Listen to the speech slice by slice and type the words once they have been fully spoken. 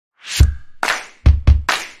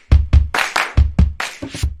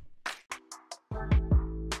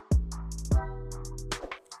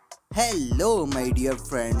Hello, my dear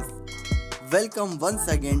friends. Welcome once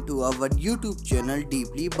again to our YouTube channel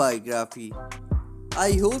Deeply Biography.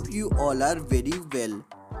 I hope you all are very well.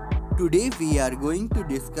 Today we are going to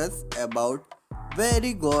discuss about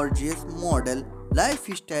very gorgeous model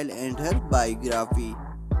lifestyle and her biography.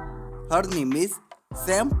 Her name is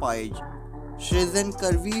Paige. She is an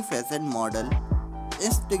curvy fashion model,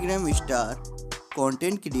 Instagram star,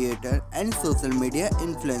 content creator and social media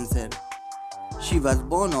influencer. She was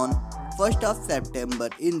born on 1st of September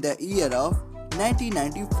in the year of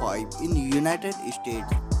 1995 in the United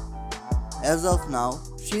States. As of now,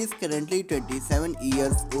 she is currently 27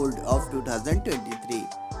 years old of 2023.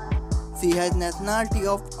 She has nationality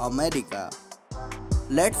of America.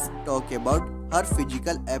 Let's talk about her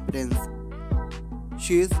physical appearance.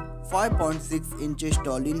 She is 5.6 inches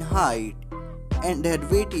tall in height and her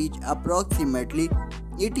weight is approximately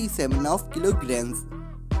 87 of kilograms.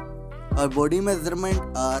 Her body measurements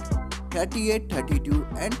are 38, 32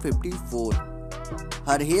 and 54.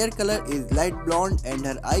 Her hair color is light blonde and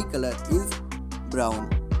her eye color is brown.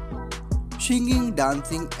 Singing,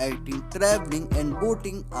 dancing, acting, traveling and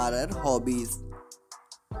boating are her hobbies.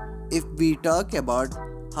 If we talk about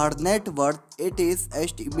her net worth, it is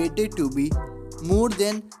estimated to be more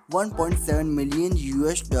than 1.7 million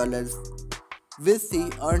US dollars, which she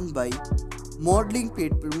earned by modeling,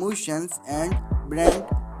 paid promotions and brand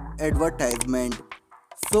advertisement.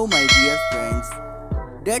 So my dear friends,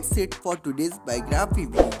 that's it for today's biography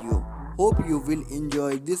video. Hope you will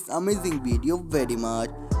enjoy this amazing video very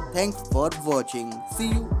much. Thanks for watching. See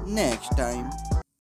you next time.